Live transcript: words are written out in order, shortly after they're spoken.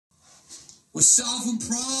We're solving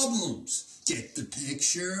problems. Get the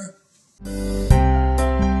picture?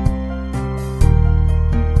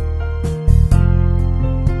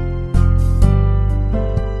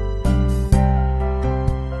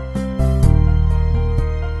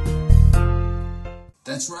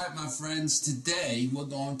 That's right, my friends. Today we're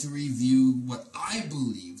going to review what I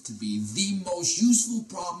believe to be the most useful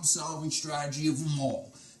problem-solving strategy of them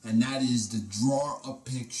all, and that is the draw a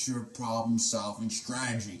picture problem-solving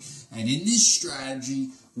strategy. And in this strategy,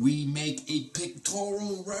 we make a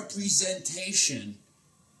pictorial representation,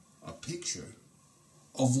 a picture,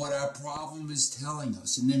 of what our problem is telling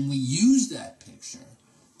us, and then we use that picture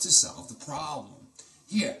to solve the problem.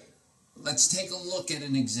 Here, let's take a look at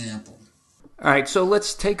an example. All right, so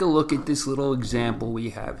let's take a look at this little example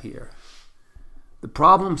we have here. The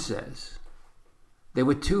problem says there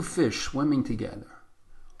were two fish swimming together.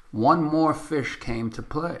 One more fish came to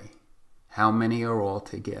play. How many are all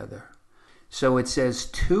together? So it says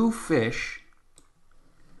two fish.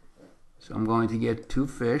 So I'm going to get two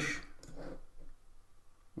fish.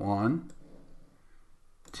 One,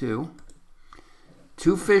 two.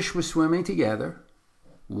 Two fish were swimming together.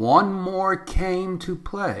 One more came to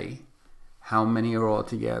play. How many are all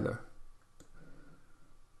together?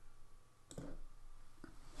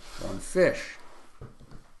 One fish.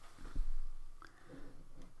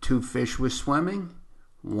 Two fish were swimming.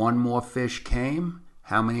 One more fish came.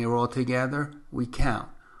 How many are all together? We count.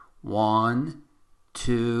 1,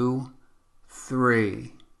 2,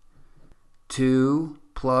 3. 2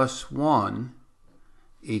 plus 1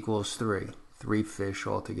 equals 3. 3 fish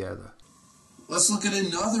altogether. Let's look at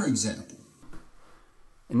another example.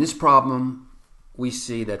 In this problem, we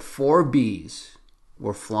see that 4 bees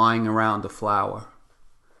were flying around a flower.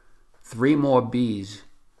 3 more bees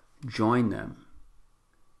joined them.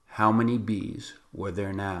 How many bees were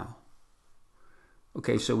there now?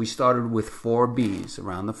 Okay, so we started with 4 bees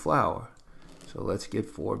around the flower. So let's get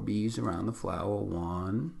 4 bees around the flower.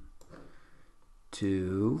 1,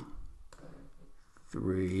 2,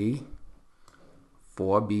 3,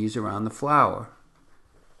 4 bees around the flower.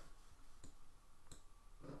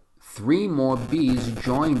 3 more bees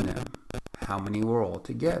joined them. How many were all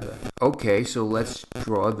together? Okay, so let's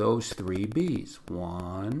draw those 3 bees.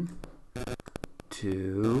 1,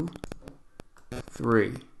 2,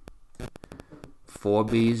 3. 4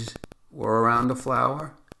 bees were around the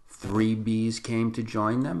flower. 3 bees came to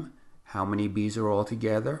join them. How many bees are all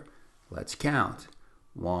together? Let's count.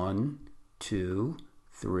 1, 2,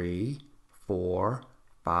 3, 4,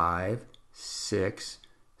 5, 6,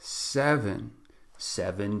 7.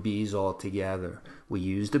 7 bees altogether. We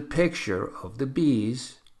used a picture of the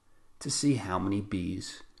bees to see how many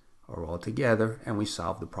bees are all together, and we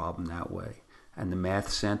solved the problem that way. And the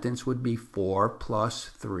math sentence would be 4 plus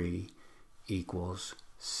 3 equals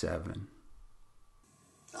 7.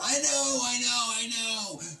 I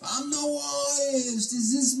know. I'm no artist.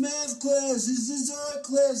 Is this math class? Is this art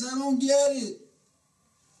class? I don't get it.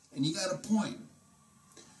 And you got a point.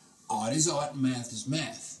 Art is art and math is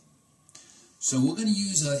math. So we're going to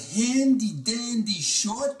use a handy-dandy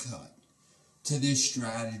shortcut to this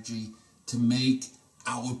strategy to make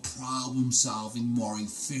our problem-solving more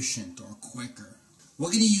efficient or quicker.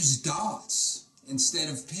 We're going to use dots instead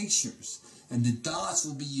of pictures, and the dots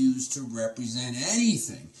will be used to represent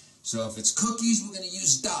anything. So if it's cookies, we're going to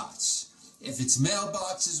use dots. If it's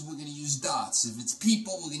mailboxes, we're going to use dots. If it's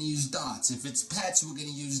people, we're going to use dots. If it's pets, we're going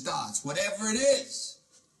to use dots. Whatever it is,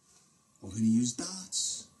 we're going to use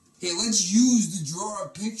dots. Here, let's use the draw a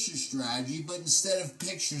picture strategy, but instead of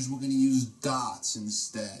pictures, we're going to use dots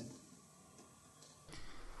instead.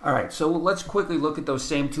 All right, so let's quickly look at those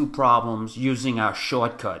same 2 problems using our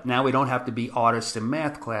shortcut. Now we don't have to be artists in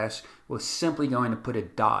math class. We're simply going to put a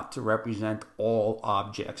dot to represent all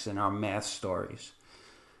objects in our math stories.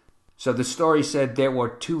 So the story said there were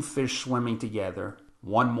 2 fish swimming together.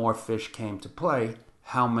 1 more fish came to play.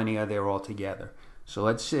 How many are there all together? So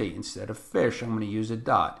let's see. Instead of fish, I'm going to use a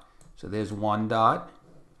dot. So there's 1 dot,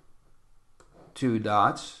 2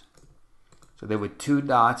 dots. So there were 2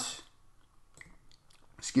 dots,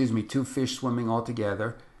 2 fish swimming all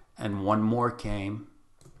together, and 1 more came.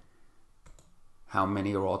 How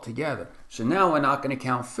many are all together? So now we're not going to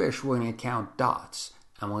count fish, we're going to count dots,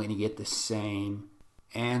 and we're going to get the same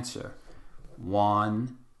answer.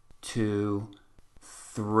 1, 2,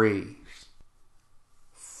 3.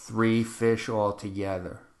 3 fish all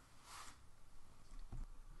together.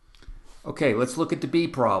 Okay, let's look at the bee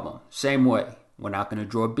problem. Same way. We're not going to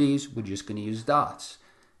draw bees, we're just going to use dots.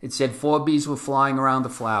 It said 4 bees were flying around the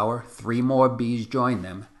flower. 3 more bees joined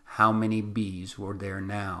them. How many bees were there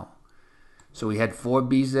now? So we had 4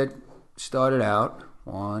 bees that started out.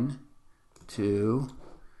 1, 2,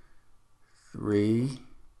 3,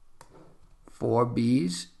 4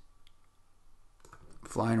 bees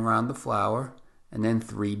flying around the flower, and then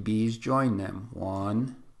 3 bees join them.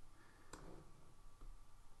 1,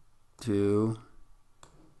 2,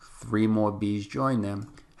 3 more bees join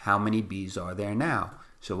them. How many bees are there now?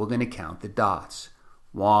 So we're going to count the dots.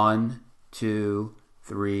 1, 2,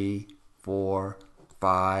 3, 4,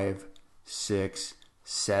 5, 6,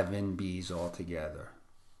 7 bees altogether.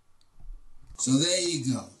 So there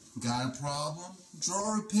you go. Got a problem?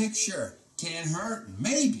 Draw a picture. Can't hurt.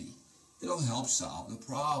 Maybe it'll help solve the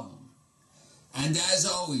problem. And as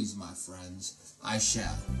always, my friends, I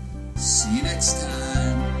shall see you next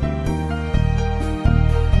time.